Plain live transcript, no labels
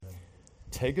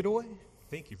Take it away.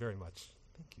 Thank you very much.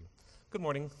 Thank you. Good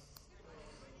morning.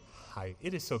 Hi,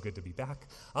 it is so good to be back.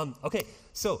 As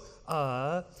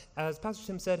Pastor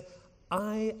Tim said,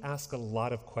 I ask a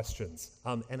lot of questions,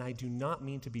 and I do not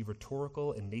mean to be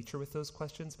rhetorical in nature with those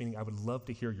questions, meaning I would love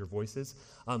to hear your voices.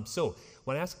 So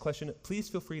when I ask a question, please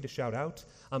feel free to shout out.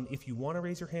 If you want to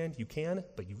raise your hand, you can,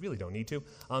 but you really don't need to.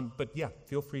 But yeah,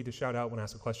 feel free to shout out when I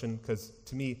ask a question, because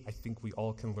to me, I think we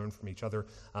all can learn from each other,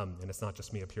 and it's not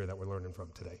just me up here that we're learning from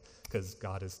today, because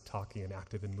God is talking and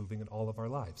active and moving in all of our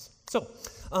lives. So,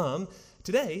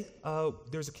 today,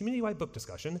 there's a community-wide book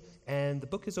discussion, and the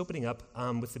book is opening up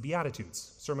with the Beatitudes,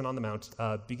 Sermon on the Mount,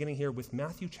 beginning here with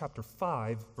Matthew chapter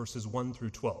 5, verses 1 through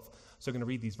 12. So I'm going to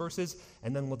read these verses,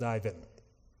 and then we'll dive in.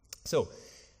 So,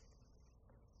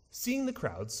 seeing the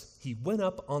crowds, he went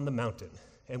up on the mountain,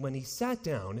 and when he sat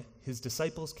down, his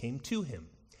disciples came to him.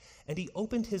 And he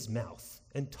opened his mouth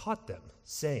and taught them,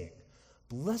 saying,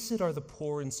 "Blessed are the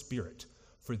poor in spirit,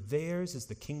 for theirs is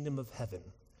the kingdom of heaven.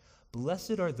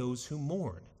 Blessed are those who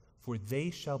mourn, for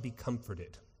they shall be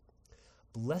comforted.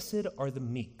 Blessed are the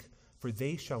meek, for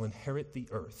they shall inherit the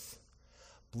earth.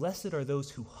 Blessed are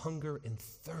those who hunger and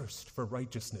thirst for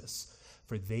righteousness,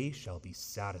 for they shall be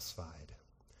satisfied.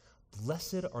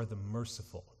 Blessed are the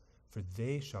merciful, for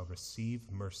they shall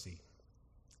receive mercy.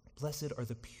 Blessed are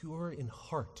the pure in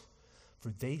heart, for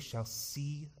they shall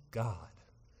see God.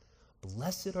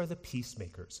 Blessed are the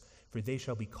peacemakers, for they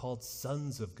shall be called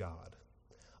sons of God.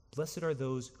 Blessed are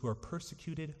those who are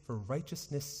persecuted for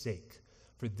righteousness' sake,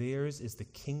 for theirs is the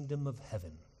kingdom of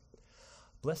heaven.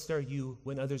 Blessed are you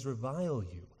when others revile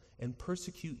you and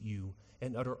persecute you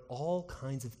and utter all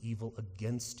kinds of evil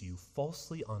against you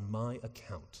falsely on my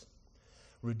account.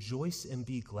 Rejoice and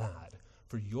be glad,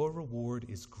 for your reward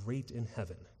is great in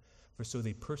heaven, for so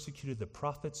they persecuted the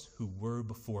prophets who were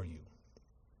before you."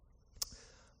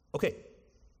 Okay.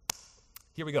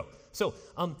 Here we go. So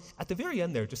at the very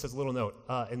end there, just as a little note,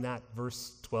 in that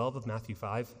verse 12 of Matthew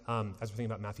 5, as we're thinking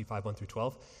about Matthew 5, 1 through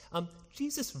 12,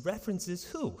 Jesus references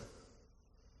who?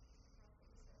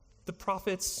 The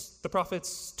prophets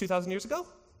 2,000 years ago?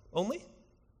 Only?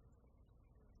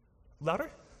 Louder?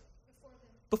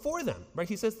 Before them, right?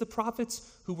 He says the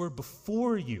prophets who were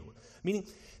before you, meaning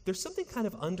there's something kind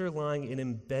of underlying and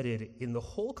embedded in the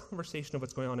whole conversation of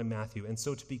what's going on in Matthew. And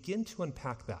so to begin to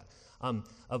unpack that,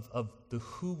 of the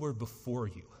who were before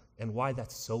you and why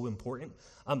that's so important.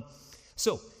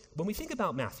 So when we think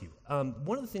about Matthew,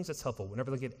 one of the things that's helpful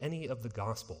whenever we look at any of the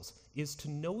Gospels is to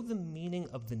know the meaning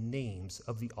of the names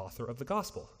of the author of the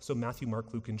Gospel. So Matthew,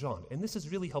 Mark, Luke, and John. And this is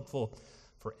really helpful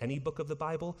for any book of the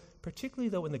Bible, particularly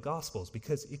though in the Gospels,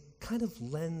 because it kind of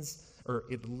lends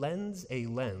a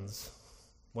lens.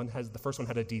 The first one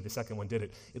had a D, the second one did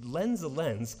it. It lends a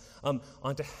lens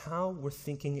onto how we're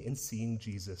thinking and seeing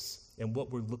Jesus and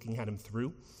what we're looking at him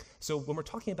through. So when we're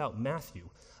talking about Matthew,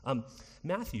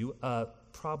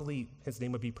 probably his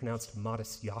name would be pronounced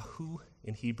Matisyahu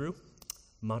in Hebrew.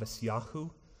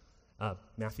 Matisyahu,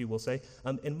 Matthew will say.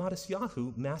 And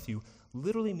Matisyahu, Matthew,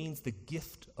 literally means the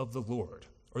gift of the Lord,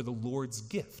 or the Lord's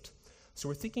gift. So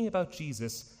we're thinking about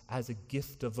Jesus as a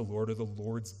gift of the Lord, or the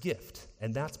Lord's gift.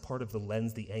 And that's part of the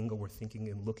lens, the angle we're thinking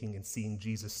and looking and seeing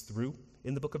Jesus through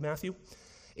in the book of Matthew.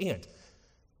 And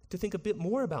to think a bit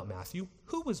more about Matthew,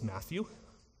 who was Matthew?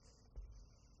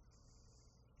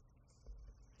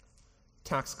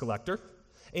 Tax collector.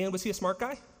 And was he a smart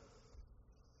guy?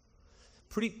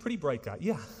 Pretty bright guy.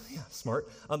 Yeah, smart.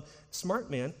 Smart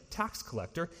man, tax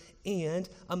collector. And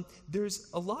there's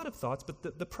a lot of thoughts,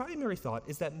 but the primary thought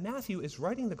is that Matthew is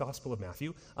writing the Gospel of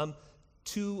Matthew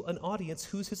to an audience.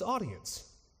 Who's his audience?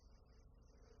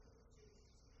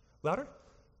 Louder?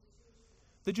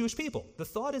 The Jewish people. The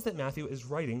thought is that Matthew is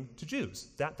writing to Jews.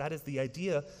 That is the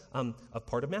idea of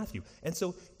part of Matthew. And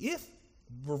so if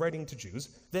we're writing to Jews,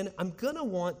 then I'm going to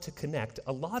want to connect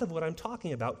a lot of what I'm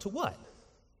talking about to what?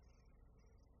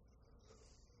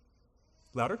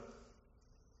 Louder?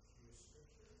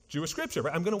 Jewish scripture,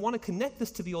 right? I'm going to want to connect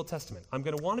this to the Old Testament. I'm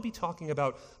going to want to be talking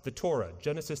about the Torah,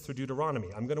 Genesis through Deuteronomy.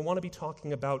 I'm going to want to be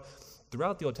talking about,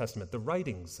 throughout the Old Testament, the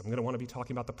writings. I'm going to want to be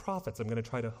talking about the prophets. I'm going to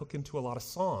try to hook into a lot of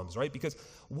Psalms, right? Because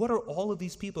what are all of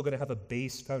these people going to have a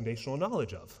base foundational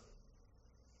knowledge of?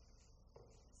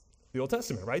 The Old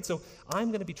Testament, right? So I'm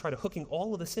going to be trying to hooking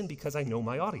all of this in because I know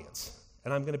my audience.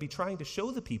 And I'm going to be trying to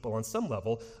show the people on some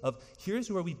level of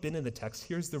here's where we've been in the text,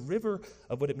 here's the river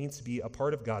of what it means to be a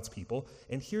part of God's people,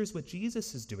 and here's what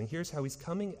Jesus is doing, here's how he's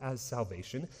coming as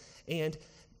salvation, and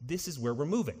this is where we're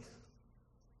moving.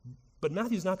 But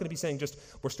Matthew's not going to be saying just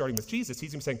we're starting with Jesus.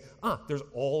 He's going to be saying, there's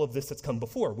all of this that's come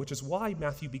before, which is why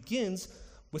Matthew begins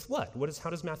with what?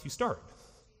 How does Matthew start?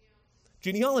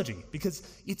 genealogy, because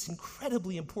it's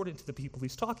incredibly important to the people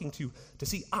he's talking to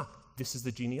see, this is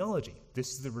the genealogy.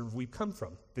 This is the river we've come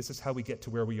from. This is how we get to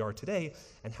where we are today,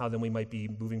 and how then we might be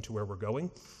moving to where we're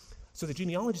going. So the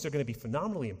genealogies are going to be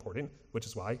phenomenally important, which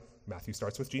is why Matthew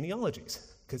starts with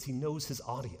genealogies, because he knows his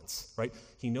audience, right?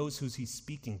 He knows who he's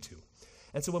speaking to.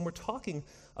 And so when we're talking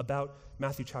about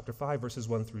Matthew chapter 5, verses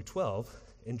 1 through 12,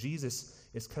 and Jesus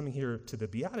is coming here to the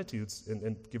Beatitudes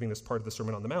and giving this part of the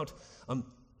Sermon on the Mount,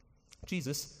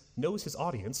 Jesus knows his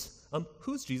audience.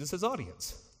 Who's Jesus'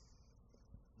 audience?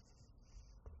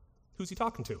 Who's he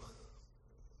talking to?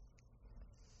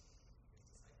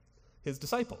 His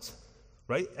disciples,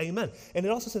 right? Amen. And it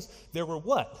also says there were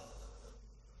what?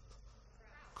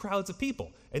 Crowds of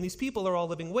people. And these people are all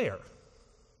living where?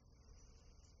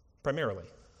 Primarily.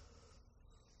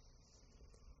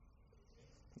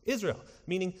 Israel,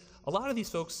 meaning a lot of these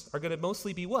folks are going to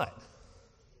mostly be what?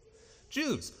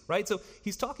 Jews, right? So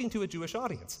he's talking to a Jewish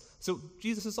audience. So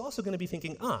Jesus is also going to be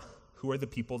thinking, who are the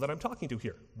people that I'm talking to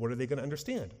here? What are they going to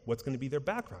understand? What's going to be their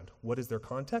background? What is their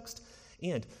context?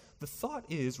 And the thought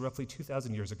is, roughly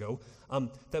 2,000 years ago,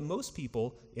 that most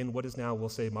people in what is now, we'll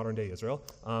say, modern-day Israel,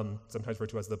 sometimes referred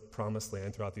to as the Promised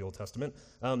Land throughout the Old Testament,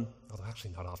 although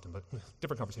actually not often, but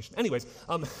different conversation. Anyways,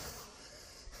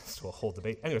 still a whole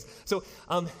debate. Anyways,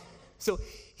 so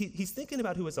he's thinking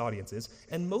about who his audience is,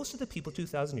 and most of the people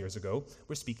 2,000 years ago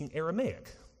were speaking Aramaic.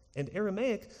 And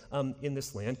Aramaic in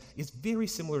this land is very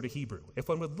similar to Hebrew. If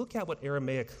one would look at what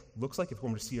Aramaic looks like, if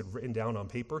one were to see it written down on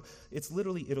paper,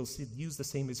 it'll use the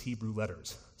same as Hebrew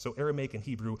letters. So Aramaic and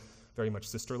Hebrew, very much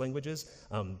sister languages,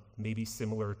 maybe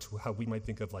similar to how we might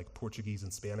think of like Portuguese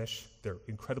and Spanish. They're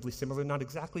incredibly similar, not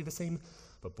exactly the same,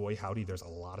 but boy howdy, there's a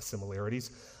lot of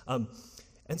similarities.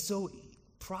 And so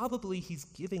probably he's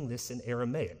giving this in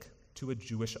Aramaic to a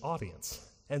Jewish audience.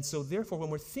 And so therefore, when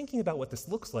we're thinking about what this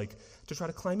looks like, to try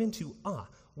to climb into,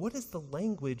 what is the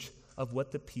language of what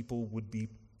the people would be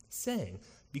saying?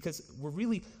 Because we're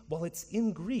really, while it's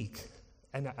in Greek,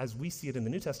 and as we see it in the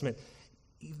New Testament,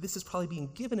 this is probably being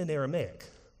given in Aramaic.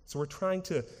 So we're trying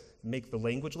to make the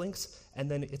language links, and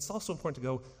then it's also important to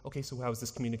go, okay, so how is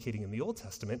this communicating in the Old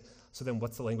Testament? So then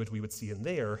what's the language we would see in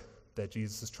there that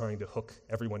Jesus is trying to hook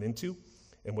everyone into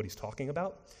and what he's talking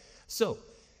about? So,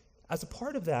 as a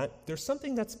part of that, there's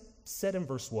something that's said in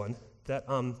verse 1 that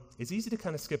is easy to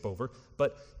kind of skip over,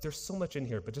 but there's so much in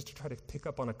here, but just to try to pick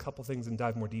up on a couple things and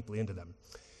dive more deeply into them.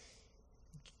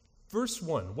 Verse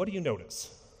 1, what do you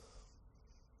notice?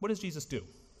 What does Jesus do?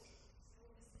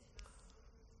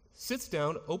 Sits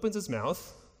down, opens his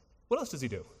mouth. What else does he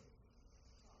do?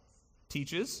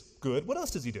 Teaches. Good. What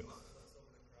else does he do?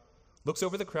 Looks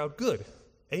over the crowd. Good.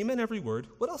 Amen every word.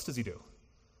 What else does he do?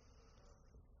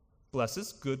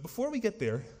 Blesses. Good. Before we get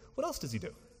there, what else does he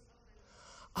do?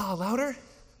 Louder?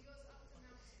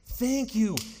 Thank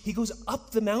you. He goes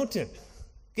up the mountain.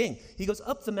 Gang, he goes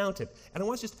up the mountain. And I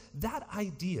want just, that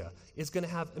idea is going to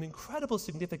have an incredible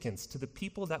significance to the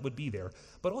people that would be there,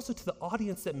 but also to the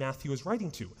audience that Matthew is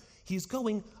writing to. He's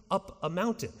going up a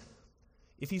mountain.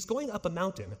 If he's going up a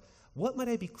mountain, what might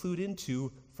I be clued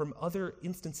into from other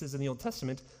instances in the Old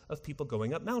Testament of people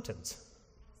going up mountains?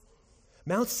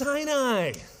 Mount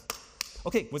Sinai.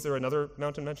 Okay, was there another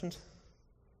mountain mentioned?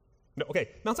 No, okay,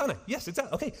 Mount Sinai. Yes,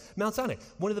 exactly. Okay, Mount Sinai.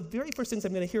 One of the very first things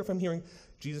I'm going to hear from hearing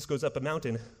Jesus goes up a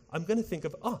mountain, I'm going to think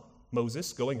of,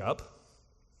 Moses going up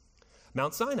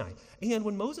Mount Sinai. And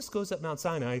when Moses goes up Mount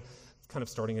Sinai, kind of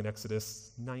starting in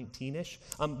Exodus 19-ish,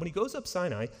 when he goes up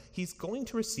Sinai, he's going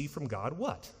to receive from God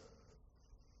what?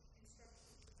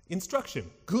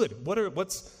 Instruction. Good.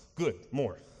 What's good?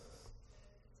 More.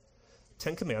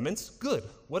 10 Commandments. Good.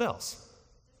 What else?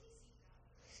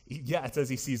 Yeah, it says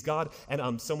he sees God,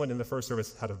 and someone in the first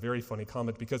service had a very funny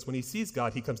comment, because when he sees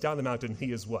God, he comes down the mountain,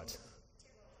 he is what?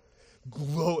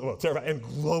 Terrified and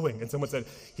glowing. And someone said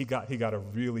he got a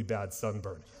really bad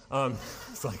sunburn.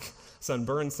 It's like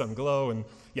sunburn, sun glow, and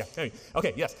yeah. Anyway,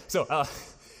 okay, yes. So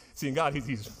seeing God,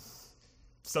 he's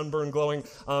sunburn, glowing.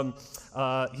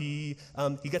 He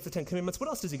gets the 10 Commandments. What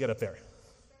else does he get up there?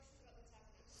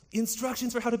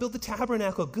 Instructions for how to build the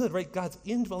tabernacle. Good, right? God's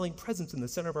indwelling presence in the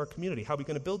center of our community. How are we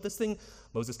going to build this thing?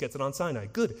 Moses gets it on Sinai.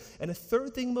 Good. And a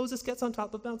third thing Moses gets on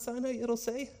top of Mount Sinai, it'll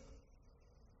say?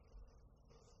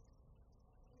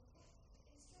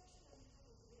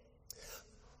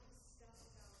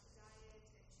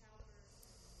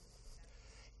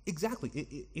 Exactly.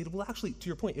 It will actually, to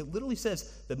your point, it literally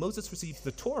says that Moses received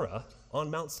the Torah on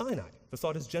Mount Sinai. The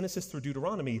thought is Genesis through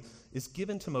Deuteronomy is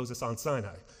given to Moses on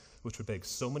Sinai, which would beg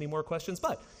so many more questions,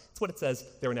 but it's what it says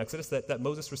there in Exodus, that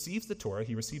Moses receives the Torah,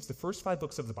 he receives the first 5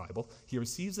 books of the Bible, he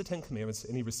receives the 10 Commandments,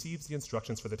 and he receives the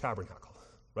instructions for the tabernacle.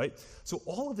 right? So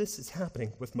all of this is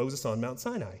happening with Moses on Mount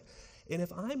Sinai. And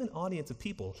if I'm an audience of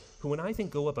people who, when I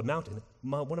think go up a mountain,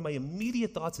 one of my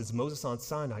immediate thoughts is Moses on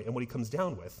Sinai and what he comes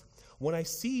down with. When I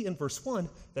see in verse 1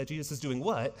 that Jesus is doing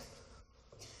what?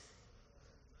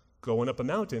 Going up a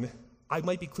mountain, I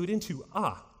might be clued into,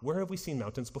 where have we seen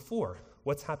mountains before?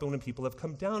 What's happened when people have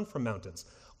come down from mountains?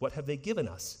 What have they given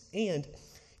us? And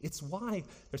it's why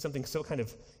there's something so kind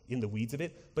of in the weeds of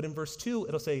it. But in verse 2,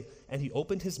 it'll say, and he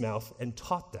opened his mouth and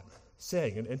taught them,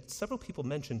 saying, and several people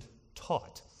mentioned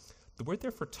taught. The word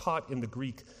there for taught in the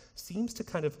Greek seems to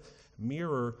kind of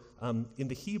mirror in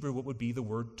the Hebrew what would be the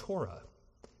word Torah.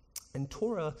 And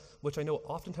Torah, which I know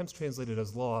oftentimes translated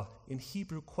as law, in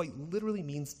Hebrew quite literally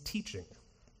means teaching.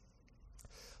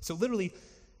 So literally,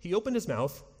 he opened his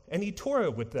mouth and he Torah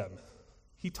with them.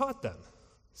 He taught them,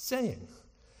 saying.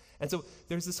 And so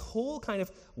there's this whole kind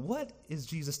of, what is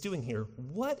Jesus doing here?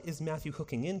 What is Matthew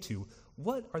hooking into?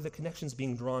 What are the connections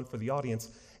being drawn for the audience?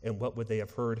 And what would they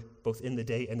have heard both in the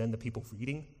day and then the people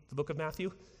reading the book of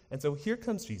Matthew? And so here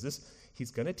comes Jesus.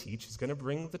 He's going to teach. He's going to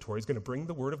bring the Torah. He's going to bring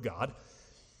the word of God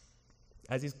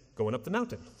as he's going up the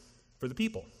mountain for the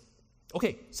people.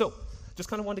 Okay, so just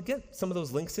kind of want to get some of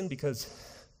those links in because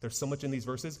there's so much in these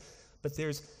verses, but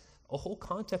there's a whole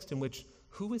context in which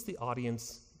who is the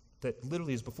audience that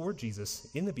literally is before Jesus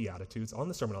in the Beatitudes on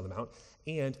the Sermon on the Mount,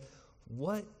 and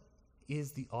what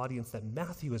is the audience that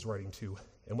Matthew is writing to,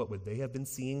 and what would they have been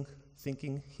seeing,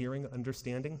 thinking, hearing,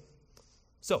 understanding?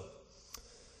 So,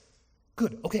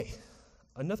 good, okay.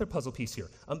 Another puzzle piece here.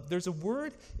 There's a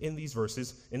word in these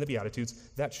verses, in the Beatitudes,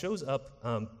 that shows up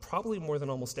probably more than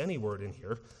almost any word in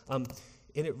here, and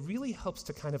it really helps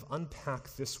to kind of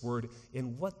unpack this word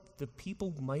in what the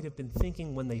people might have been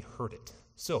thinking when they heard it.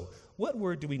 So, what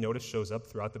word do we notice shows up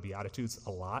throughout the Beatitudes a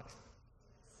lot?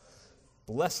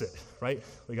 Blessed, right?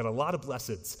 We got a lot of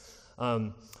blesseds,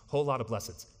 whole lot of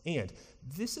blesseds. And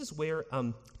this is where,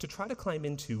 to try to climb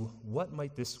into what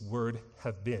might this word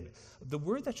have been. The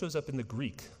word that shows up in the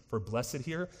Greek for blessed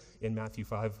here in Matthew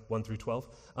 5, 1 through 12,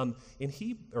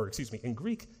 in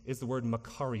Greek is the word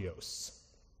makarios.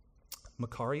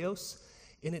 Makarios,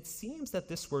 and it seems that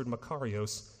this word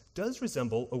makarios does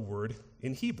resemble a word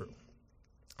in Hebrew.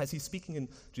 As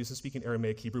Jesus speaking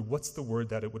Aramaic Hebrew, what's the word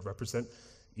that it would represent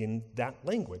in that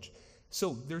language?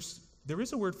 So there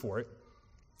is a word for it.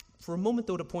 For a moment,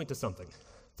 though, to point to something.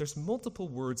 There's multiple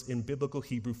words in biblical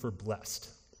Hebrew for blessed.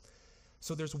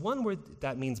 So there's one word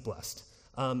that means blessed,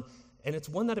 and it's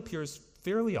one that appears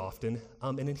fairly often,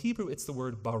 and in Hebrew, it's the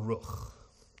word baruch.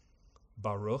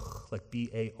 Baruch, like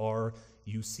B-A-R-U-C-H,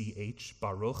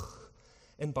 Baruch.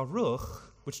 And Baruch,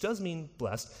 which does mean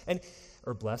blessed,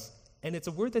 or blessed, and it's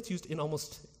a word that's used in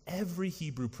almost every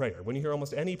Hebrew prayer. When you hear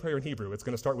almost any prayer in Hebrew, it's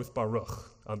going to start with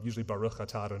Baruch, usually Baruch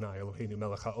atah Adonai Eloheinu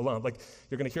melech haolam. Like,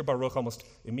 you're going to hear Baruch almost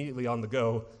immediately on the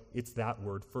go. It's that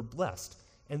word for blessed.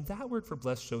 And that word for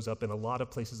blessed shows up in a lot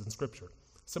of places in Scripture.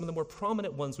 Some of the more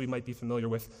prominent ones we might be familiar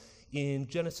with in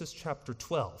Genesis chapter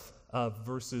 12,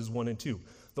 verses 1 and 2.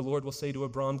 The Lord will say to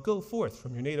Abram, go forth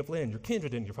from your native land, your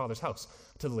kindred and your father's house,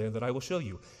 to the land that I will show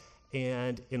you.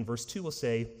 And in verse 2 will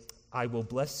say, I will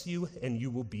bless you, and you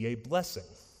will be a blessing.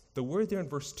 The word there in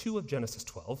verse 2 of Genesis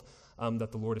 12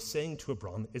 that the Lord is saying to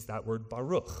Abram is that word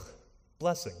Baruch,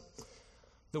 blessing.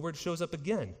 The word shows up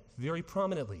again very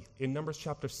prominently in Numbers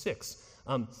chapter 6,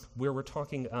 where we're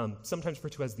talking sometimes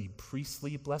referred to as the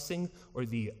priestly blessing or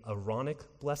the Aaronic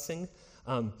blessing,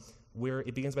 where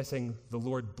it begins by saying, the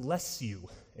Lord bless you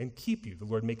and keep you. The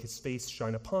Lord make his face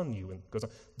shine upon you, and goes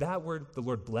on. That word, the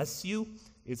Lord bless you,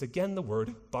 is again the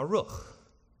word Baruch,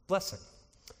 blessing.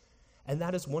 And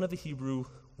that is one of the Hebrew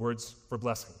words for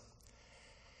blessing.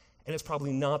 And it's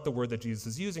probably not the word that Jesus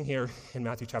is using here in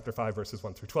Matthew chapter 5, verses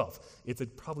 1 through 12. It's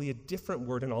probably a different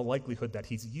word in all likelihood that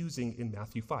he's using in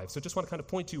Matthew 5. So just want to kind of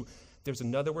point to, there's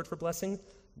another word for blessing.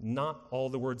 Not all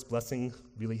the words blessing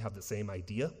really have the same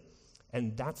idea.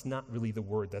 And that's not really the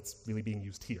word that's really being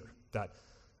used here. That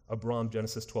Abram,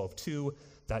 Genesis 12:2,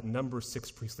 that Numbers 6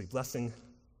 priestly blessing,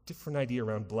 different idea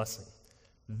around blessing.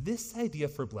 This idea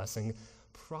for blessing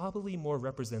probably more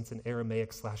represents in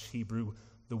Aramaic/Hebrew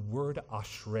the word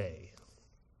ashrei.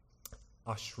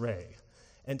 Ashrei.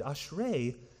 And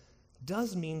ashrei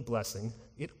does mean blessing.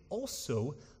 It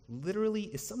also literally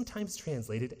is sometimes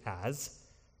translated as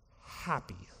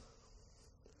happy.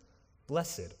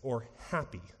 Blessed or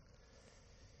happy.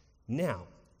 Now,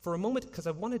 for a moment, because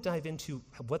I want to dive into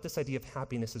what this idea of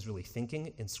happiness is really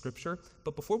thinking in Scripture,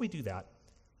 but before we do that,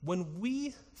 when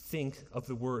we think of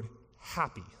the word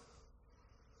happy,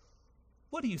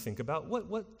 what do you think about?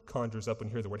 What conjures up when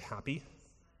you hear the word happy?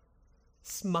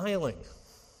 Smiling.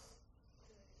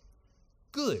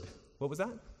 Good. What was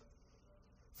that?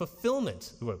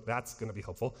 fulfillment. Ooh, that's going to be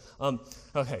helpful.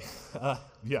 Okay,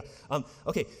 yeah.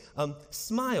 Okay,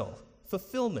 smile,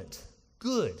 fulfillment,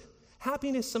 good.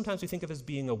 Happiness sometimes we think of as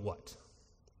being a what?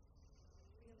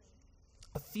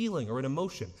 A feeling or an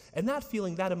emotion. And that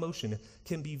feeling, that emotion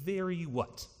can be very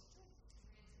what?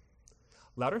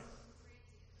 Louder?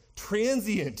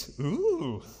 Transient.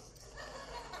 Ooh.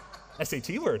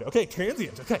 SAT word. Okay,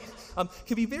 transient. Okay.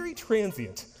 Can be very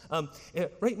transient.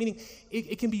 Right? Meaning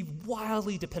it can be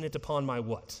wildly dependent upon my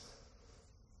what?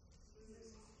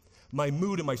 My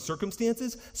mood and my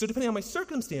circumstances. So depending on my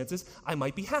circumstances, I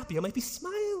might be happy, I might be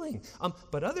smiling.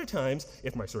 But other times,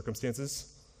 if my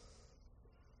circumstances,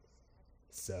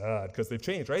 sad, because they've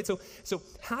changed, right? So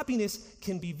happiness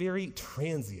can be very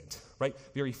transient, right?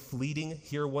 Very fleeting,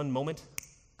 here one moment,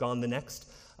 gone the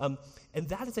next. And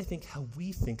that is, I think, how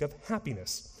we think of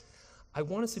happiness. I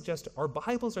want to suggest our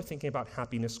Bibles are thinking about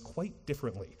happiness quite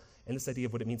differently. And this idea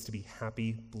of what it means to be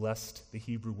happy, blessed, the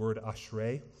Hebrew word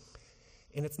ashrei.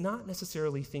 And it's not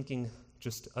necessarily thinking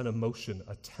just an emotion,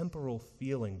 a temporal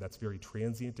feeling that's very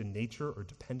transient in nature or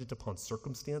dependent upon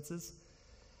circumstances.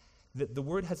 The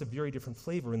word has a very different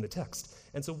flavor in the text.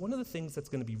 And so one of the things that's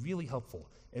going to be really helpful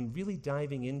and really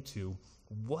diving into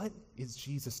what is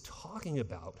Jesus talking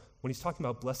about when he's talking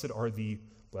about blessed are thee,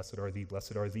 blessed are thee,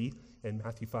 blessed are thee, in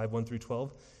Matthew 5, 1 through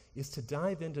 12, is to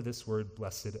dive into this word,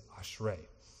 blessed ashrei.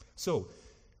 So,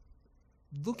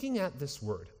 looking at this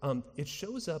word, it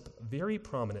shows up very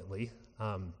prominently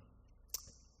and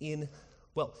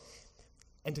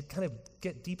to kind of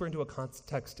get deeper into a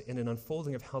context and an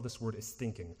unfolding of how this word is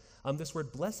thinking. This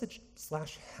word,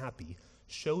 blessed/happy,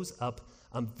 shows up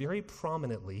very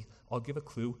prominently, I'll give a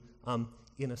clue,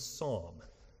 in a psalm.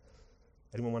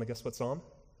 Anyone want to guess what psalm?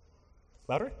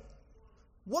 Louder?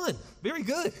 1. Very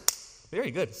good. Very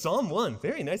good. Psalm 1.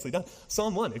 Very nicely done.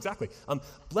 Psalm 1, exactly.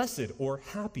 Blessed or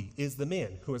happy is the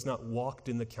man who has not walked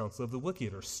in the counsel of the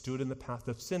wicked, or stood in the path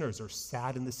of sinners, or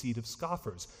sat in the seat of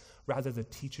scoffers. Rather, the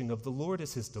teaching of the Lord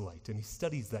is his delight, and he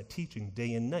studies that teaching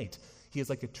day and night. He is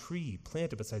like a tree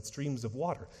planted beside streams of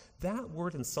water. That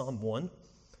word in Psalm 1,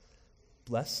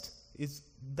 blessed, is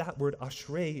that word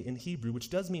ashrei in Hebrew, which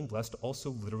does mean blessed,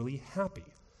 also literally happy.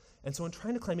 And so in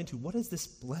trying to climb into what is this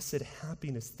blessed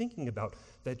happiness thinking about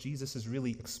that Jesus is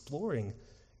really exploring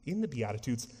in the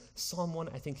Beatitudes, Psalm 1,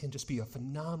 I think, can just be a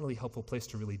phenomenally helpful place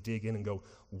to really dig in and go,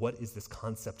 what is this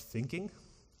concept thinking?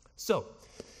 So,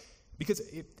 because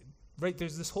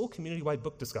there's this whole community-wide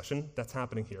book discussion that's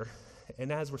happening here.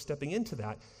 And as we're stepping into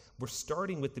that, we're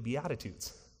starting with the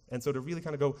Beatitudes. And so to really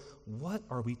kind of go, what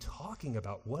are we talking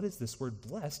about? What is this word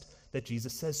blessed that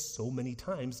Jesus says so many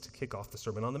times to kick off the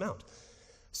Sermon on the Mount?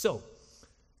 So,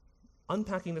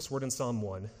 unpacking this word in Psalm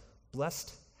 1,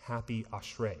 blessed, happy,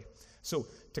 ashrei. So,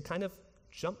 to kind of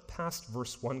jump past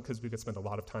verse 1, because we could spend a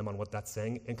lot of time on what that's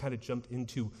saying, and kind of jump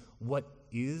into what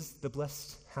is the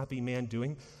blessed, happy man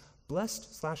doing.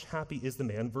 Blessed/happy is the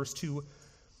man. Verse 2,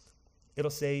 it'll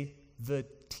say, the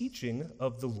teaching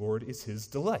of the Lord is his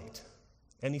delight.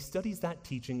 And he studies that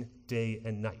teaching day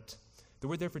and night. The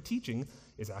word there for teaching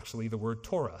is actually the word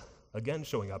Torah. Again,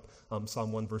 showing up,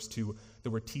 Psalm 1, verse 2, the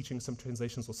word teaching, some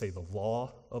translations will say the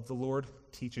law of the Lord,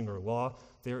 teaching or law.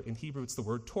 There in Hebrew, it's the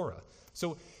word Torah.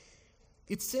 So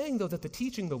it's saying, though, that the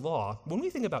teaching, the law, when we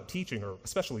think about teaching, or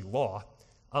especially law,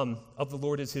 of the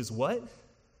Lord is his what?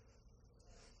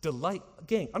 Delight.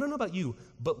 Gang, I don't know about you,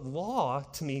 but law,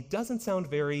 to me, doesn't sound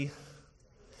very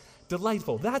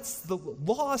delightful. The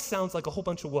law sounds like a whole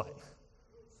bunch of what?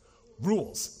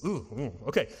 Rules.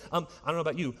 Okay. I don't know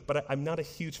about you, but I'm not a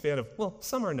huge fan of, well,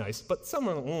 some are nice, but some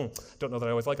are, don't know that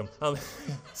I always like them.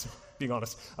 So, being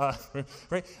honest,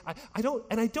 right? I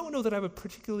don't know that I would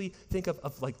particularly think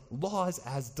of like laws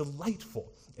as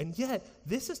delightful. And yet,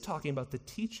 this is talking about the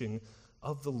teaching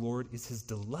of the Lord is his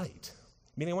delight.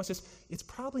 Meaning, it's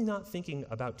probably not thinking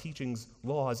about teachings,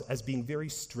 laws, as being very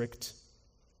strict.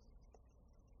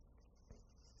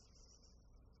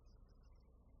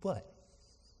 What?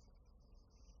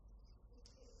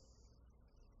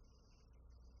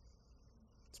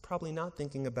 Probably not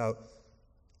thinking about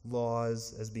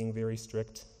laws as being very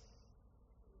strict.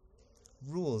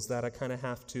 Rules that I kind of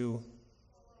have to,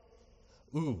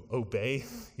 obey,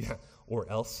 yeah, or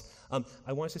else.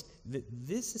 I want to just,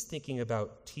 this is thinking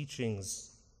about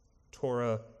teachings,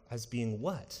 Torah, as being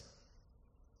what?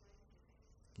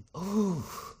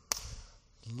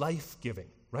 Life-giving,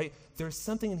 right? There's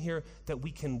something in here that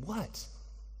we can what?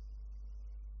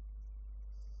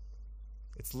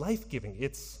 It's life-giving.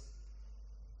 It's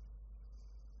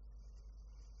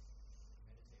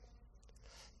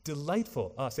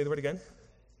delightful. Say the word again.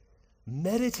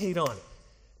 Meditate on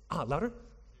it. Louder.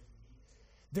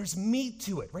 There's meat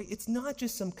to it, right? It's not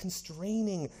just some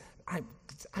constraining,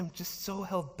 I'm just so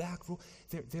held back rule.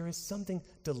 There is something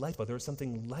delightful. There is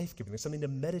something life-giving. There's something to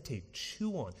meditate,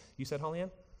 chew on. You said, Holly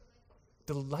Ann?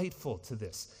 Delightful to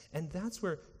this. And that's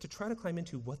where, to try to climb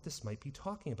into what this might be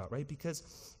talking about, right? Because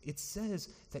it says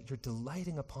that you're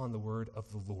delighting upon the word of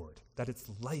the Lord, that it's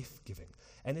life-giving.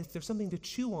 And if there's something to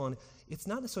chew on, it's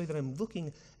not necessarily that I'm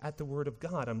looking at the word of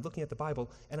God, I'm looking at the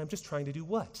Bible, and I'm just trying to do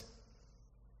what?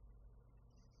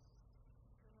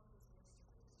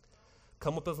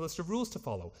 Come up with a list of rules to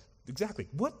follow. Exactly.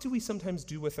 What do we sometimes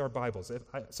do with our Bibles?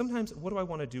 Sometimes, what do I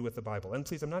want to do with the Bible? And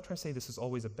please, I'm not trying to say this is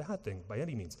always a bad thing by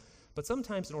any means, but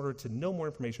sometimes in order to know more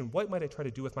information, what might I try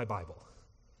to do with my Bible?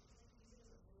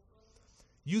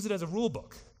 Use it as a rule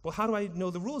book. Well, how do I know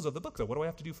the rules of the book, though? What do I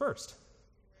have to do first?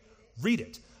 Read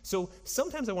it. So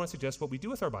sometimes I want to suggest what we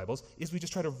do with our Bibles is we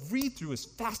just try to read through as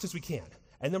fast as we can,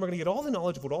 and then we're going to get all the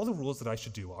knowledge of what all the rules that I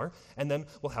should do are, and then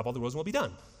we'll have all the rules and we'll be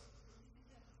done.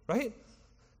 Right?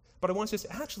 But I want to just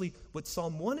actually, what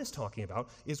Psalm 1 is talking about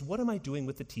is what am I doing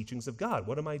with the teachings of God?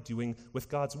 What am I doing with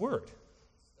God's word?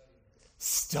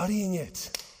 Studying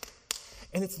it.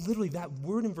 And it's literally that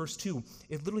word in verse 2.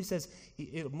 It literally says,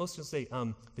 most will say,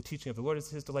 the teaching of the Lord is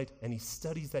his delight, and he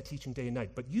studies that teaching day and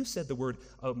night. But you said the word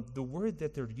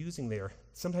that they're using there,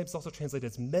 sometimes also translated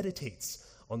as meditates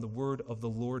on the word of the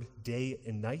Lord day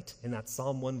and night. In that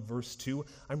Psalm 1 verse 2,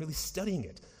 I'm really studying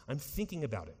it. I'm thinking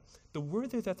about it. The word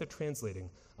there that they're translating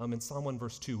in Psalm 1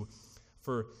 verse 2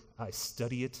 for I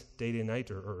study it day and night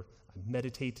or I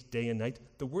meditate day and night,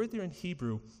 the word there in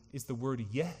Hebrew is the word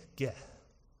yeh-geh.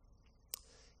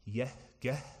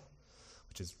 Yeh-geh,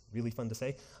 which is really fun to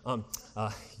say.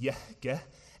 Yeh-geh.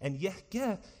 And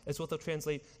yeh-geh is what they'll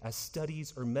translate as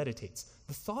studies or meditates.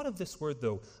 The thought of this word,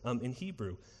 though, in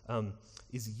Hebrew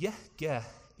is yeh-geh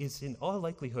is in all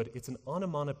likelihood, it's an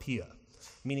onomatopoeia,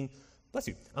 meaning bless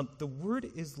you. The word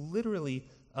is literally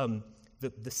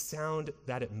the sound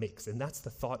that it makes, and that's the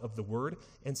thought of the word.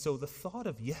 And so the thought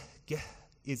of yeh-geh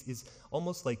is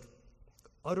almost like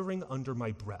uttering under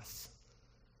my breath.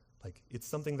 Like it's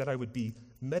something that I would be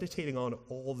meditating on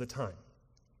all the time,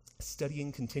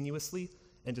 studying continuously,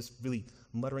 and just really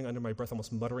muttering under my breath,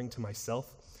 almost muttering to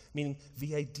myself. Meaning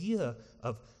the idea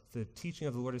of the teaching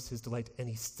of the Lord is his delight, and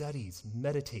he studies,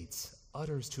 meditates,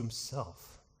 utters to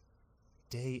himself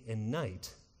day and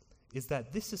night, is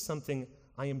that this is something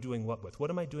I am doing what with? What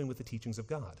am I doing with the teachings of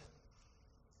God?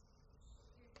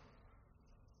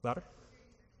 Louder?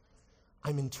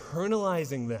 I'm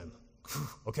internalizing them.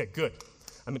 Okay, good.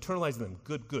 I'm internalizing them.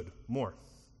 Good. More.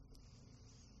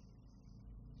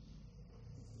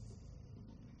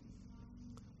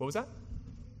 What was that?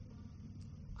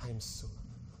 I am so...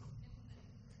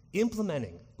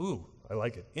 Implementing. Ooh, I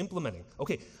like it. Implementing.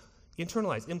 Okay,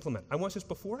 internalize, implement. I want just,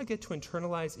 before I get to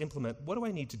internalize, implement, what do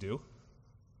I need to do?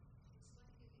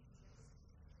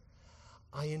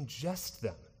 I ingest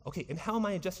them. Okay, and how am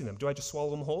I ingesting them? Do I just swallow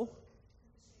them whole?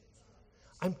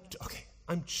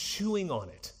 I'm chewing on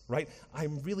it, right?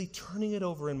 I'm really turning it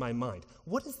over in my mind.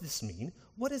 What does this mean?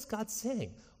 What is God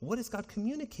saying? What is God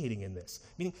communicating in this?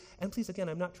 Meaning, and please, again,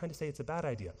 I'm not trying to say it's a bad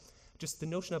idea. Just the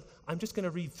notion of, I'm just going to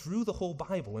read through the whole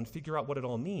Bible and figure out what it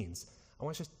all means. I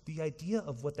want just the idea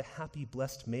of what the happy,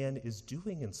 blessed man is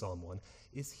doing in Psalm 1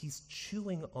 is he's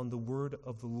chewing on the word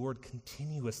of the Lord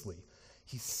continuously.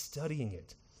 He's studying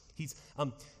it. He's,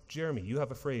 Jeremy, you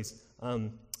have a phrase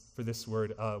for this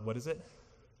word. What is it?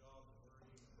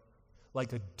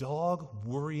 Like a dog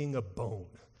worrying a bone.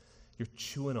 You're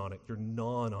chewing on it, you're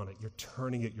gnawing on it, you're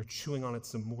turning it, you're chewing on it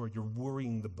some more, you're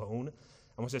worrying the bone.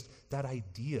 I want just that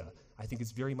idea, I think,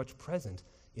 is very much present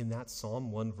in that Psalm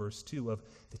 1 verse 2 of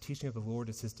the teaching of the Lord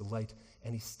is his delight,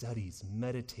 and he studies,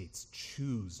 meditates,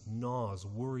 chews, gnaws,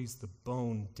 worries the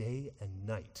bone day and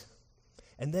night.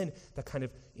 And then that kind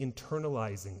of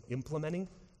internalizing, implementing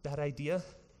that idea.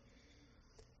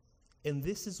 And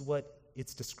this is what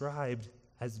it's described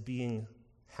as being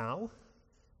how?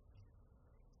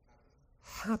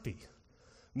 Happy.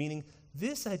 Meaning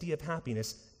this idea of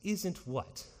happiness isn't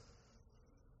what?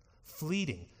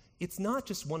 Fleeting. It's not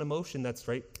just one emotion that's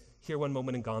right here one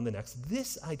moment and gone the next.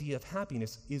 This idea of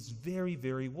happiness is very,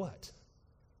 very what?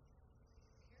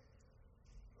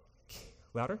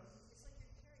 Louder?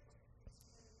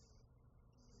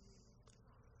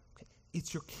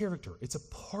 It's your character. It's a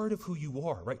part of who you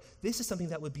are, right? This is something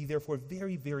that would be therefore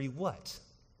very, very what?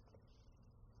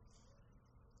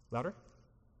 Louder?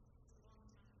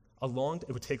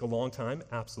 It would take a long time,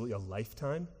 absolutely, a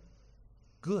lifetime.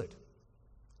 Good,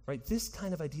 right? This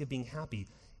kind of idea of being happy,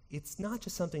 it's not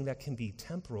just something that can be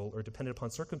temporal or dependent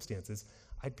upon circumstances.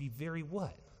 I'd be very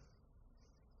what?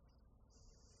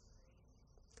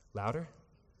 Louder?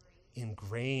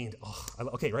 ingrained.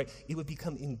 Okay, right? It would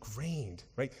become ingrained,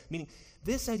 right? Meaning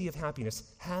this idea of happiness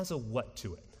has a what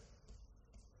to it?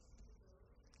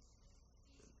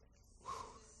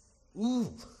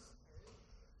 Ooh.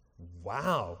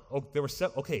 Wow. Oh, there were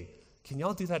okay, can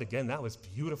y'all do that again? That was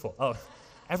beautiful. Oh,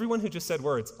 everyone who just said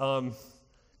words, can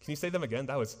you say them again?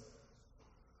 That was...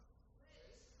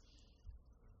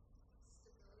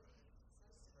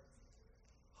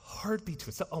 Heartbeat to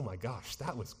it. Oh my gosh,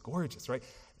 that was gorgeous, right?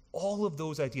 All of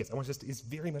those ideas, I want to just, is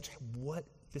very much what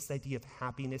this idea of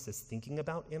happiness is thinking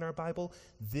about in our Bible.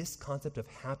 This concept of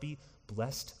happy,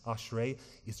 blessed, ashrei,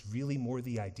 is really more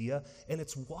the idea. And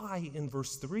it's why in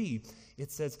verse 3,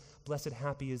 it says, blessed,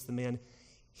 happy is the man.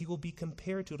 He will be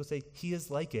compared to, it'll say, he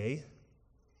is like a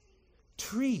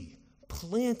tree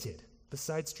planted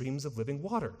beside streams of living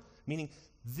water. Meaning,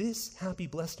 this happy,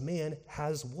 blessed man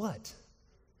has what?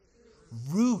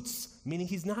 Roots, meaning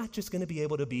he's not just going to be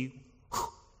able to be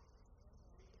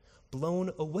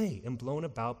blown away and blown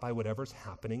about by whatever's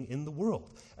happening in the world.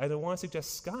 And I want to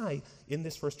suggest Skye, in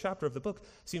this first chapter of the book,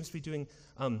 seems to be doing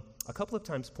a couple of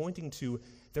times pointing to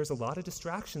there's a lot of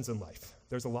distractions in life.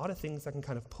 There's a lot of things that can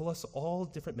kind of pull us all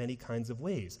different, many kinds of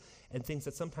ways, and things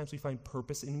that sometimes we find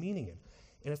purpose and meaning in.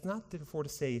 And it's not therefore to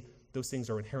say those things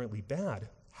are inherently bad.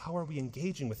 How are we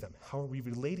engaging with them? How are we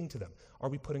relating to them? Are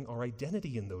we putting our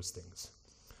identity in those things?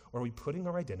 Or are we putting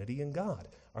our identity in God?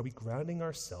 Are we grounding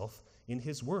ourselves in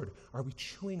His Word? Are we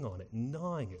chewing on it,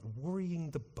 gnawing it, worrying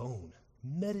the bone,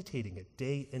 meditating it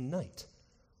day and night?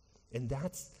 And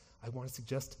that's, I want to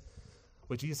suggest,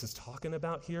 what Jesus is talking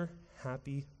about here,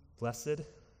 happy, blessed.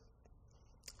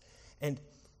 And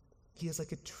He is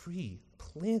like a tree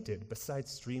planted beside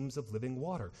streams of living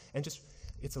water. And just,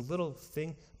 it's a little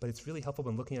thing, but it's really helpful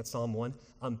when looking at Psalm 1.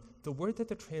 The word that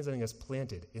they're translating as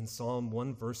planted in Psalm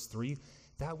 1, verse 3,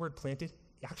 that word planted,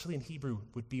 actually in Hebrew,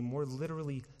 would be more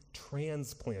literally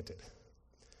transplanted.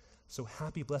 So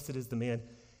happy, blessed is the man.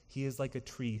 He is like a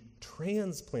tree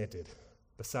transplanted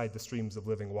beside the streams of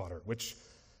living water, which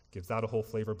gives that a whole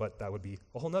flavor, but that would be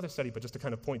a whole nother study. But just to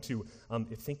kind of point to,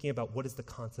 if thinking about what is the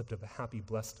concept of a happy,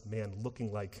 blessed man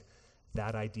looking like,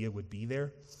 that idea would be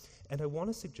there. And I want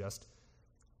to suggest,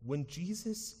 when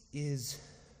Jesus is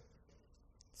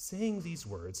saying these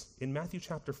words in Matthew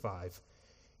chapter 5,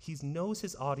 he knows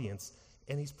his audience,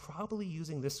 and he's probably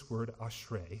using this word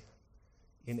ashrei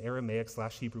in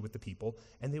Aramaic/Hebrew with the people,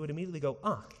 and they would immediately go,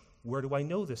 where do I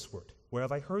know this word? Where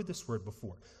have I heard this word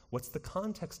before? What's the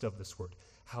context of this word?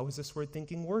 How is this word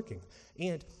thinking working?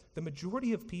 And the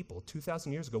majority of people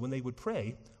 2,000 years ago, when they would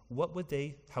pray, how would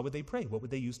they pray? What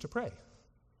would they use to pray?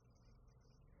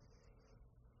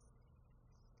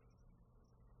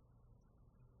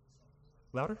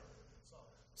 Louder?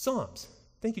 Psalms.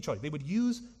 Thank you, Charlie. They would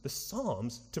use the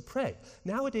Psalms to pray.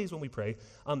 Nowadays when we pray,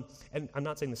 and I'm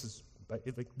not saying this is,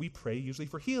 like we pray usually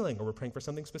for healing, or we're praying for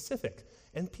something specific.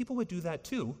 And people would do that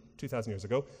too 2,000 years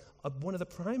ago. One of the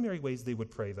primary ways they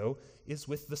would pray, though, is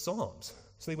with the Psalms.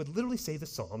 So they would literally say the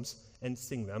Psalms and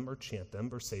sing them or chant them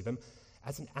or say them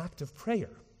as an act of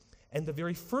prayer. And the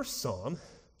very first psalm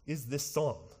is this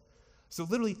psalm. So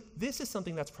literally, this is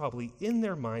something that's probably in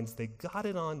their minds. They got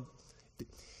it on.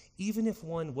 Even if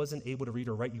one wasn't able to read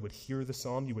or write, you would hear the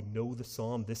psalm, you would know the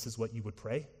psalm, this is what you would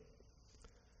pray.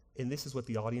 And this is what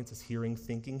the audience is hearing,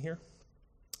 thinking here.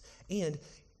 And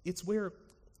it's where,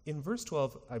 in verse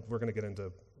 12, we're going to get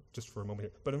into just for a moment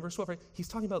here, but in verse 12, right, he's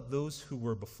talking about those who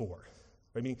were before.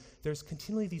 Right? I mean, there's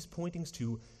continually these pointings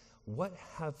to what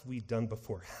have we done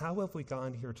before? How have we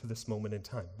gotten here to this moment in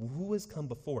time? Who has come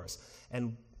before us?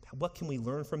 And what can we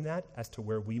learn from that as to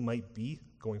where we might be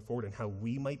going forward and how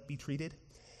we might be treated?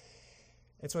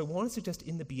 And so I want to suggest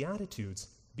in the Beatitudes,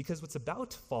 because what's about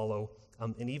to follow,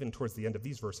 and even towards the end of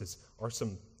these verses, are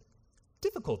some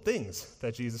difficult things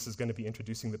that Jesus is going to be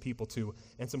introducing the people to,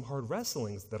 and some hard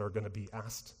wrestlings that are going to be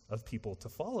asked of people to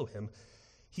follow him.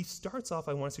 He starts off,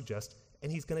 I want to suggest,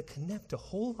 and he's going to connect a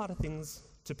whole lot of things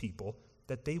to people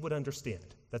that they would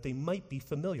understand, that they might be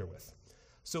familiar with.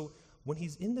 So when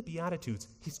he's in the Beatitudes,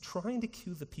 he's trying to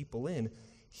cue the people in.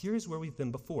 Here's where we've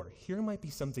been before. Here might be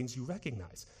some things you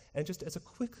recognize. And just as a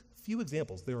quick few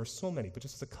examples, there are so many, but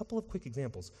just as a couple of quick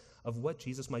examples of what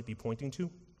Jesus might be pointing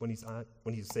to when he's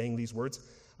saying these words.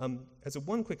 As a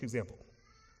one quick example,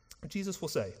 Jesus will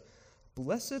say,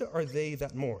 "Blessed are they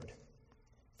that mourn,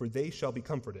 for they shall be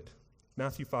comforted."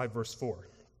 Matthew 5, verse 4.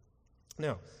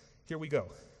 Now, here we go.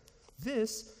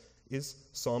 This is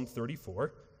Psalm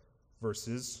 34,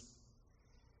 verses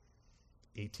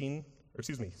 17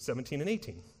 and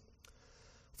 18.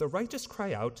 "The righteous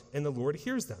cry out, and the Lord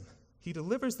hears them. He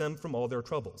delivers them from all their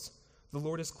troubles. The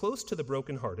Lord is close to the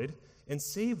brokenhearted, and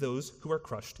save those who are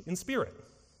crushed in spirit."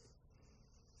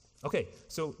 Okay,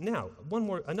 so now,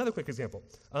 another quick example.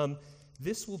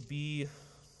 This will be,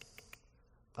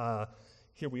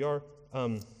 here we are,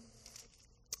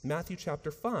 Matthew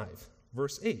chapter 5,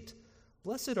 verse 8.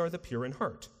 Blessed are the pure in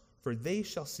heart, for they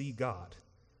shall see God.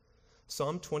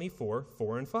 Psalm 24,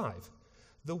 4 and 5.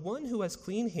 The one who has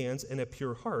clean hands and a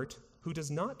pure heart, who does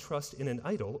not trust in an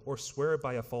idol or swear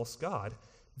by a false god,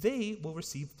 they will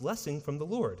receive blessing from the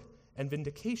Lord and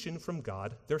vindication from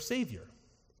God, their Savior.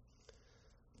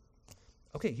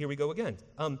 Okay, here we go again.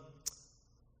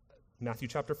 Matthew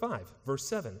chapter 5, verse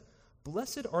 7.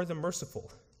 Blessed are the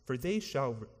merciful, for they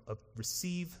shall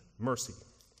receive mercy.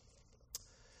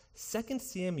 2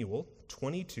 Samuel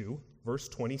 22, verse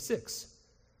 26.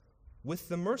 With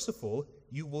the merciful,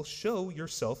 you will show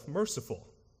yourself merciful.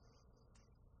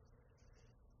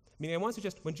 I want to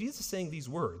suggest, when Jesus is saying these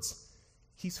words,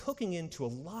 he's hooking into a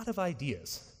lot of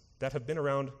ideas that have been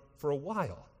around for a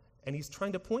while. And he's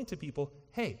trying to point to people,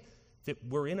 hey, that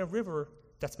we're in a river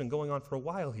that's been going on for a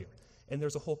while here. And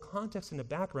there's a whole context in the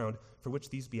background for which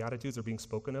these Beatitudes are being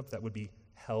spoken of that would be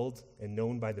held and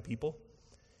known by the people.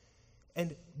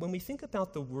 And when we think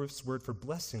about the word for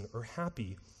blessing or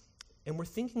happy, and we're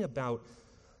thinking about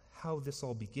how this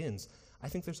all begins, I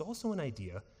think there's also an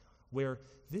idea where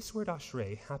this word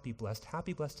ashrei, happy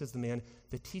blessed is the man,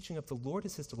 the teaching of the Lord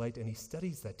is his delight, and he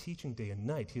studies that teaching day and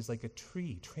night. He's like a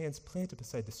tree transplanted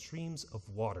beside the streams of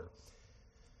water.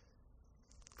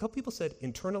 A couple people said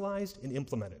internalized and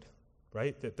implemented,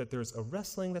 right? That there's a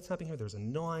wrestling that's happening here, there's a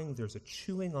gnawing, there's a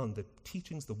chewing on the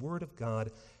teachings, the word of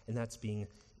God, and that's being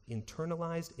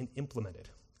internalized and implemented.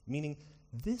 Meaning,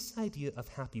 this idea of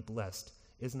happy blessed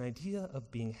is an idea of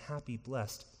being happy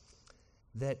blessed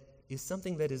that is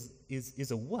something that is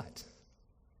a what?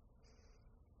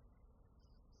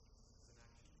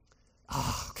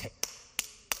 Okay.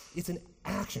 It's an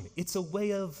action. It's a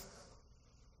way of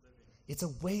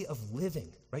living,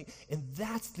 right? And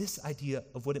that's this idea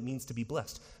of what it means to be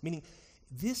blessed. Meaning,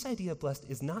 this idea of blessed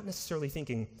is not necessarily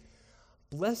thinking,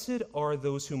 blessed are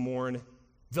those who mourn,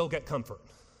 they'll get comfort.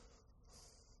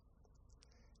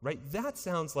 Right? That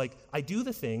sounds like I do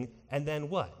the thing, and then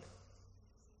what?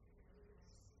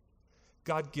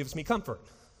 God gives me comfort.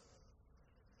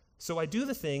 So I do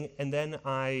the thing, and then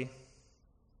I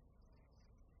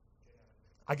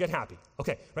get happy.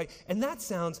 Okay, right? And that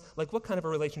sounds like what kind of a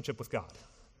relationship with God?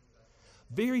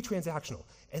 Very transactional.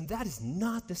 And that is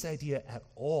not this idea at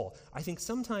all. I think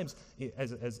sometimes,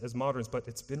 as moderns, but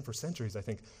it's been for centuries, I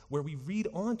think, where we read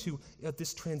onto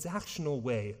this transactional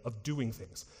way of doing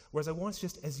things. Whereas I want to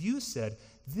just, as you said,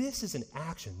 this is an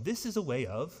action. This is a way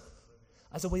of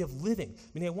living.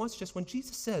 I want to just, when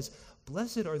Jesus says,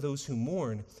 blessed are those who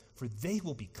mourn, for they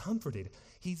will be comforted,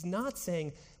 he's not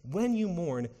saying, when you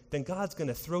mourn, then God's going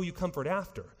to throw you comfort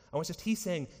after. He's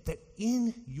saying that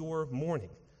in your mourning,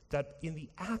 that in the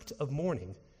act of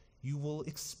mourning, you will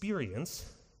experience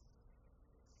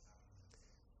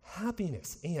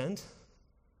happiness and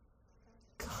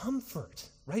comfort,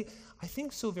 right? I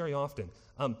think so very often,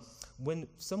 when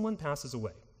someone passes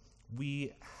away,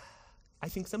 I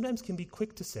think sometimes can be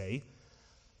quick to say,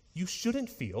 you shouldn't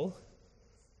feel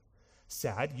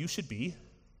sad, you should be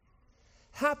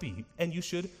happy, and you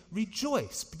should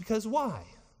rejoice, because why?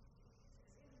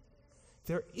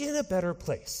 They're in a better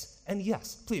place. And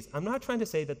yes, please, I'm not trying to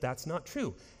say that that's not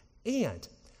true. And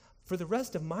for the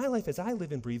rest of my life as I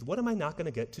live and breathe, what am I not going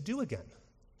to get to do again?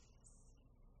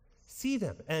 See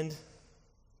them and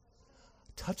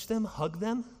touch them, hug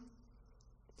them,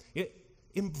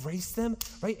 embrace them,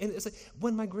 right? And it's like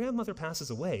when my grandmother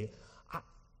passes away,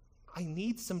 I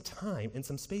need some time and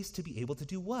some space to be able to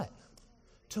do what?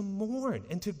 To mourn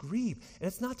and to grieve. And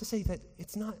it's not to say that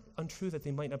it's not untrue that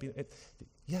they might not be,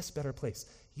 yes, better place.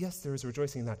 Yes, there is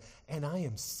rejoicing in that. And I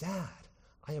am sad.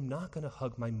 I am not going to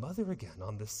hug my mother again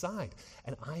on this side.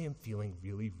 And I am feeling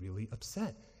really, really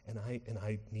upset. And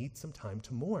I need some time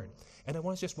to mourn. And I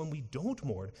want to just, when we don't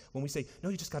mourn, when we say, no,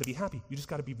 you just got to be happy. You just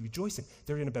got to be rejoicing.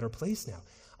 They're in a better place now.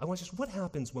 I want to just, what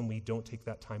happens when we don't take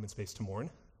that time and space to mourn?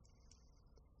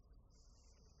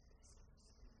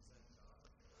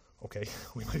 Okay,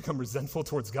 we might become resentful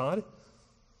towards God.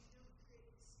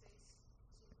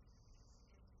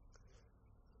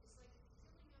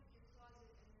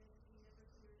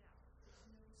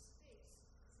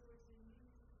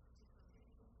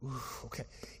 Okay.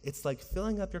 It's like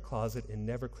filling up your closet and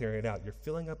never clearing it out. You're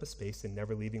filling up a space and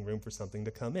never leaving room for something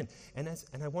to come in. And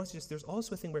I want to just, there's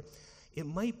also a thing where it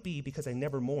might be because I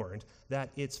never mourned that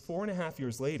it's 4.5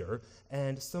 years later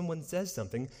and someone says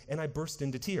something and I burst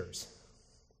into tears.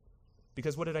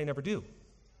 Because what did I never do?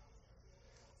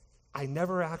 I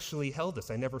never actually held this.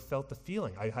 I never felt the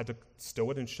feeling. I had to stow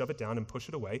it and shove it down and push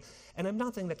it away. And I'm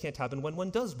not saying that can't happen when one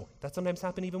does mourn. That sometimes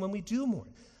happens even when we do mourn.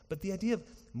 But the idea of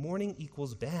mourning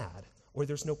equals bad, or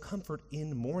there's no comfort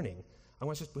in mourning,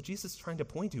 what Jesus is trying to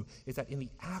point to is that in the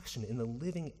action, in the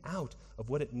living out of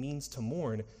what it means to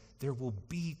mourn, there will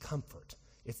be comfort.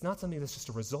 It's not something that's just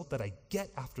a result that I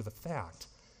get after the fact.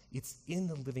 It's in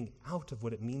the living out of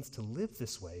what it means to live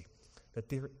this way that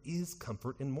there is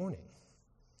comfort in mourning.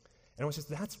 And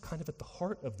that's kind of at the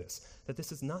heart of this, that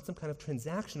this is not some kind of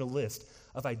transactional list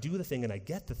of I do the thing and I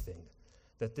get the thing,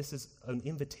 that this is an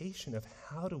invitation of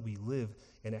how do we live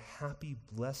in a happy,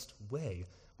 blessed way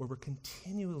where we're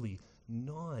continually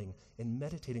gnawing and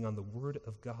meditating on the Word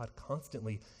of God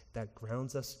constantly that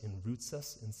grounds us and roots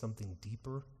us in something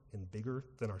deeper and bigger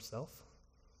than ourselves.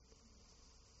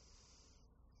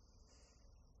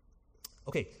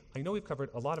 Okay, I know we've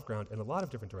covered a lot of ground in a lot of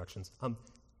different directions.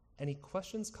 Any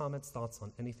questions, comments, thoughts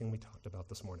on anything we talked about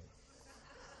this morning?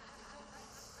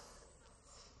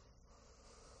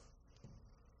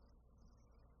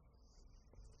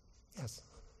 Yes.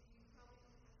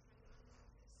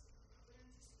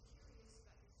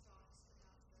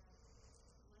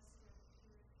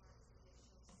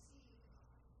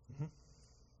 Mm-hmm.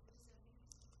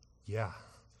 Yeah.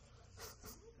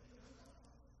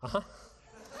 Uh-huh.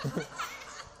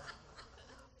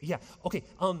 Yeah, okay.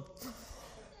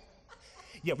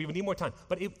 Yeah, we would need more time.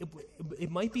 But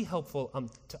it might be helpful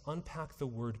to unpack the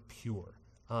word pure.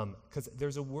 Because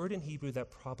there's a word in Hebrew that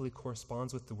probably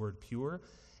corresponds with the word pure,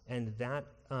 and that,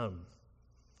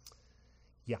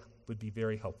 would be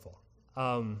very helpful.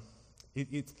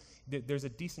 There's a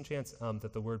decent chance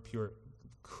that the word pure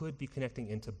could be connecting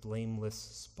into blameless,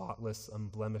 spotless,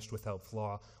 unblemished, without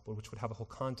flaw, which would have a whole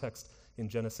context in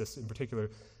Genesis in particular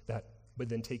that would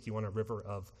then take you on a river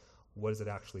of what is it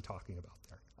actually talking about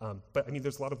there. But I mean,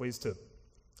 there's a lot of ways to,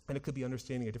 and it could be a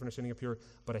different understanding of pure,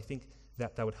 but I think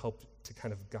that would help to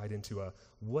kind of guide into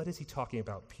what is he talking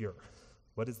about pure?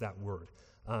 What is that word?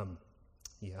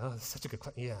 Such a good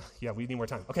question. Yeah, we need more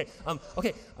time. Okay,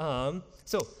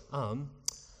 so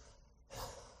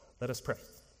let us pray.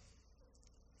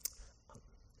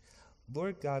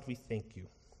 Lord God, we thank you.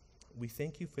 We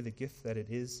thank you for the gift that it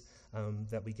is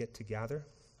that we get to gather,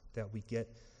 that we get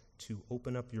to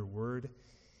open up your word.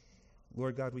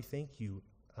 Lord God, we thank you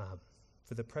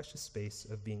for the precious space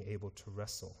of being able to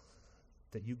wrestle,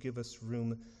 that you give us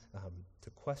room to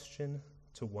question,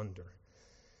 to wonder.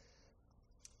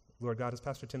 Lord God, as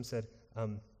Pastor Tim said,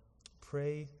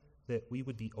 pray that we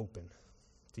would be open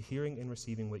to hearing and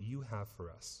receiving what you have for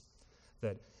us,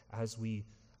 that as we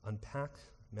unpack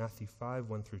Matthew 5,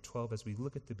 1 through 12, as we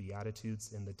look at the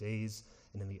Beatitudes in the days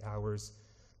and in the hours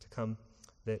to come,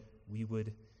 that we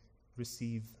would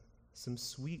receive some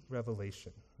sweet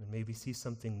revelation and maybe see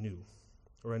something new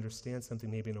or understand something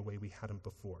maybe in a way we hadn't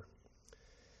before.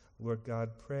 Lord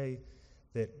God, pray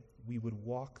that we would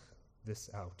walk this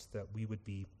out, that we would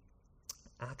be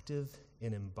active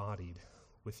and embodied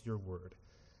with your word,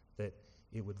 that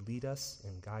it would lead us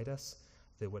and guide us,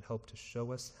 that would help to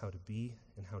show us how to be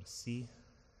and how to see.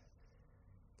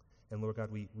 And Lord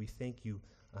God, we thank you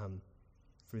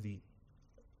for the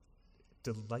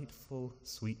delightful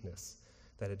sweetness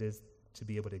that it is to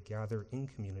be able to gather in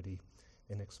community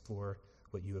and explore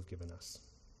what you have given us.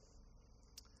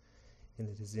 And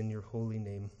it is in your holy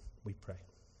name we pray.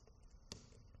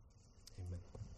 Amen.